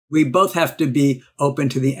We both have to be open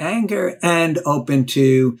to the anger and open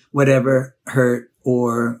to whatever hurt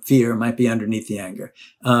or fear might be underneath the anger.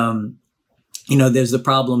 There's the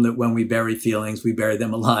problem that when we bury feelings, we bury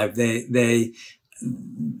them alive. They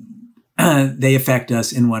affect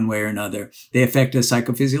us in one way or another. They affect us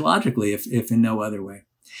psychophysiologically, if in no other way.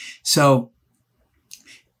 So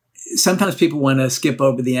sometimes people want to skip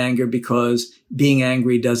over the anger because being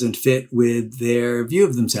angry doesn't fit with their view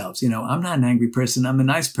of themselves. I'm not an angry person. I'm a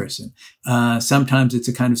nice person. Sometimes it's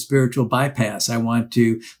a kind of spiritual bypass. I want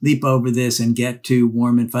to leap over this and get to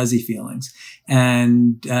warm and fuzzy feelings.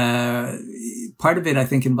 And part of it, I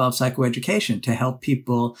think, involves psychoeducation to help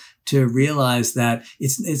people to realize that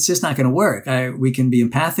it's just not going to work. We can be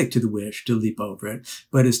empathic to the wish to leap over it,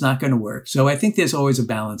 but it's not going to work. So I think there's always a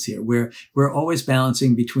balance here. We're always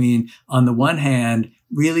balancing between, on the one hand,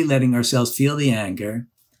 really letting ourselves feel the anger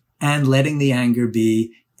and letting the anger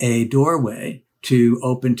be a doorway to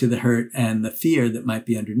open to the hurt and the fear that might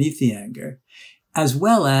be underneath the anger, as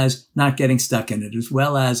well as not getting stuck in it, as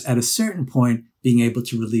well as at a certain point being able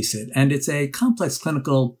to release it. And it's a complex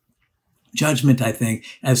clinical judgment, I think,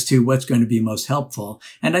 as to what's going to be most helpful.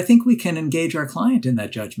 And I think we can engage our client in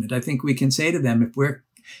that judgment. I think we can say to them, if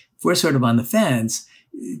we're sort of on the fence,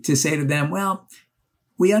 to say to them, well,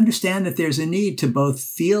 we understand that there's a need to both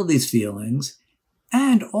feel these feelings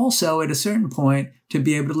and also at a certain point to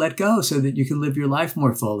be able to let go so that you can live your life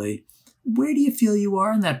more fully. Where do you feel you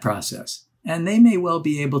are in that process? And they may well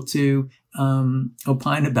be able to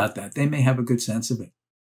opine about that. They may have a good sense of it.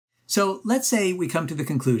 So let's say we come to the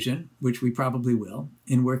conclusion, which we probably will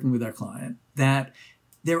in working with our client, that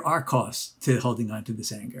there are costs to holding on to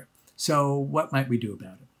this anger. So what might we do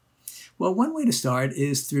about it? Well, one way to start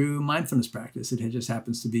is through mindfulness practice. It just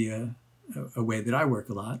happens to be a way that I work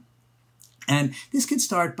a lot. And this can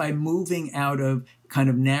start by moving out of kind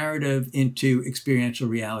of narrative into experiential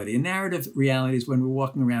reality. And narrative reality is when we're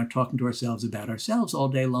walking around talking to ourselves about ourselves all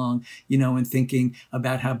day long, and thinking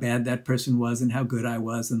about how bad that person was and how good I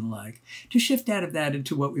was and the like. To shift out of that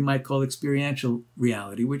into what we might call experiential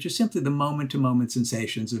reality, which is simply the moment-to-moment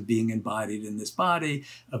sensations of being embodied in this body,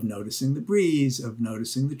 of noticing the breeze, of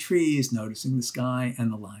noticing the trees, noticing the sky,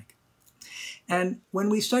 and the like. And when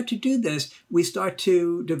we start to do this, we start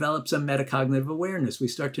to develop some metacognitive awareness. We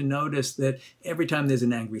start to notice that every time there's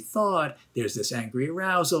an angry thought, there's this angry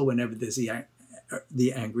arousal. Whenever there's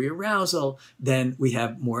the angry arousal, then we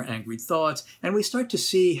have more angry thoughts. And we start to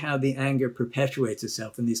see how the anger perpetuates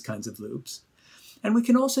itself in these kinds of loops. And we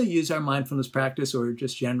can also use our mindfulness practice or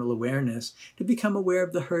just general awareness to become aware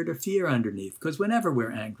of the hurt or fear underneath. Because whenever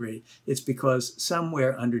we're angry, it's because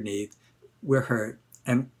somewhere underneath we're hurt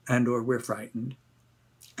and or we're frightened.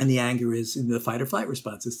 And the anger is in the fight or flight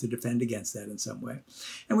responses to defend against that in some way.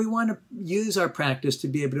 And we want to use our practice to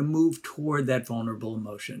be able to move toward that vulnerable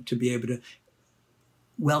emotion, to be able to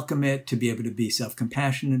welcome it, to be able to be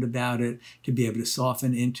self-compassionate about it, to be able to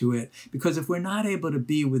soften into it. Because if we're not able to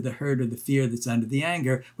be with the hurt or the fear that's under the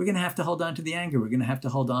anger, we're going to have to hold on to the anger. We're going to have to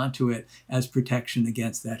hold on to it as protection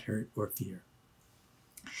against that hurt or fear.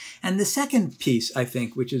 And the second piece, I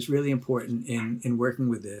think, which is really important in working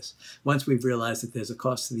with this, once we've realized that there's a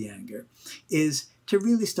cost to the anger, is to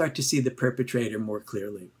really start to see the perpetrator more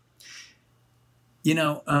clearly.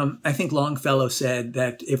 I think Longfellow said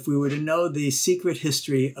that if we were to know the secret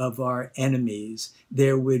history of our enemies,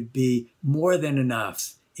 there would be more than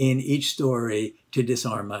enough in each story to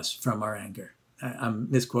disarm us from our anger. I'm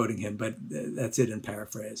misquoting him, but that's it in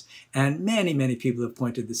paraphrase. And many, many people have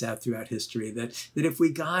pointed this out throughout history, that if we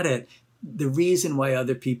got it, the reason why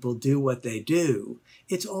other people do what they do,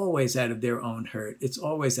 it's always out of their own hurt. It's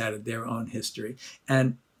always out of their own history.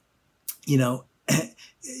 And,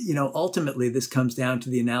 ultimately this comes down to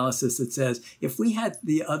the analysis that says, if we had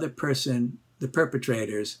the other person, the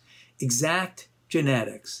perpetrators, exact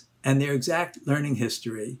genetics and their exact learning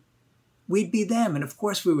history, we'd be them. And of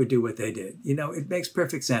course we would do what they did. It makes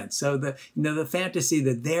perfect sense. So the fantasy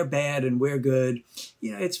that they're bad and we're good,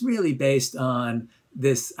 it's really based on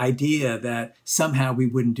this idea that somehow we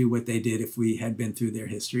wouldn't do what they did if we had been through their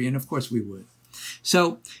history. And of course we would.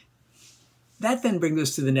 So that then brings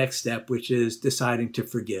us to the next step, which is deciding to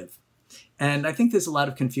forgive. And I think there's a lot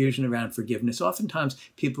of confusion around forgiveness. Oftentimes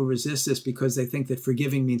people resist this because they think that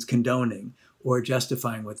forgiving means condoning or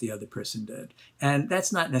justifying what the other person did. And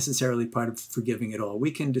that's not necessarily part of forgiving at all.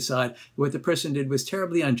 We can decide what the person did was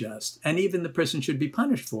terribly unjust, and even the person should be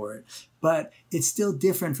punished for it. But it's still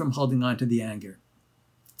different from holding on to the anger.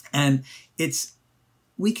 And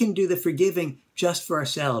we can do the forgiving just for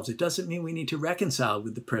ourselves. It doesn't mean we need to reconcile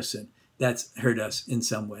with the person that's hurt us in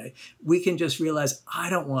some way. We can just realize,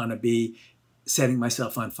 I don't want to be setting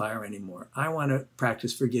myself on fire anymore. I want to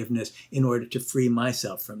practice forgiveness in order to free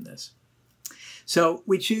myself from this. So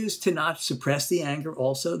we choose to not suppress the anger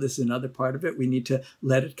also. This is another part of it. We need to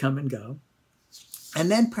let it come and go. And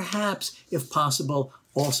then perhaps, if possible,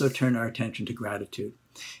 also turn our attention to gratitude.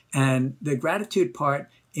 And the gratitude part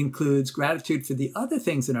includes gratitude for the other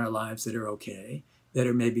things in our lives that are okay, that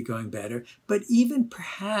are maybe going better, but even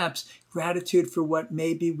perhaps gratitude for what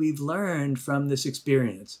maybe we've learned from this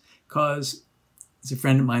experience. Because, as a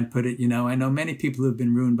friend of mine put it, I know many people who've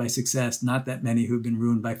been ruined by success, not that many who've been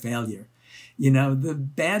ruined by failure. The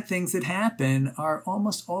bad things that happen are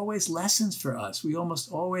almost always lessons for us. We almost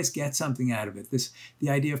always get something out of it. The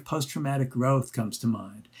idea of post-traumatic growth comes to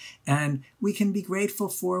mind. And we can be grateful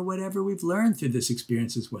for whatever we've learned through this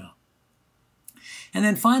experience as well. And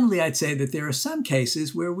then finally, I'd say that there are some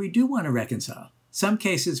cases where we do want to reconcile. Some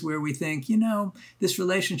cases where we think, this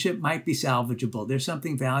relationship might be salvageable. There's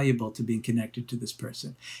something valuable to being connected to this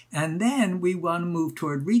person. And then we want to move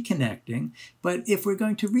toward reconnecting. But if we're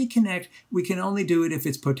going to reconnect, we can only do it if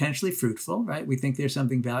it's potentially fruitful, right? We think there's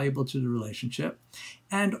something valuable to the relationship.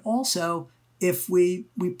 And also, if we're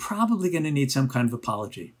probably going to need some kind of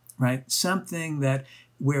apology, right? Something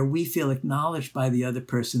where we feel acknowledged by the other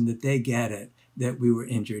person that they get it, that we were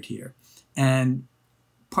injured here. And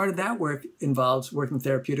part of that work involves working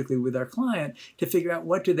therapeutically with our client to figure out,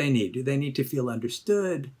 what do they need? Do they need to feel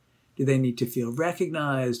understood? Do they need to feel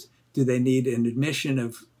recognized? Do they need an admission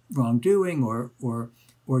of wrongdoing or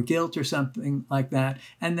guilt or something like that?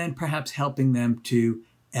 And then perhaps helping them to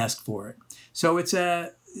ask for it. So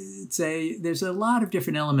there's a lot of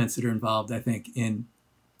different elements that are involved, I think, in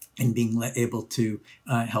being able to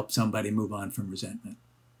help somebody move on from resentment.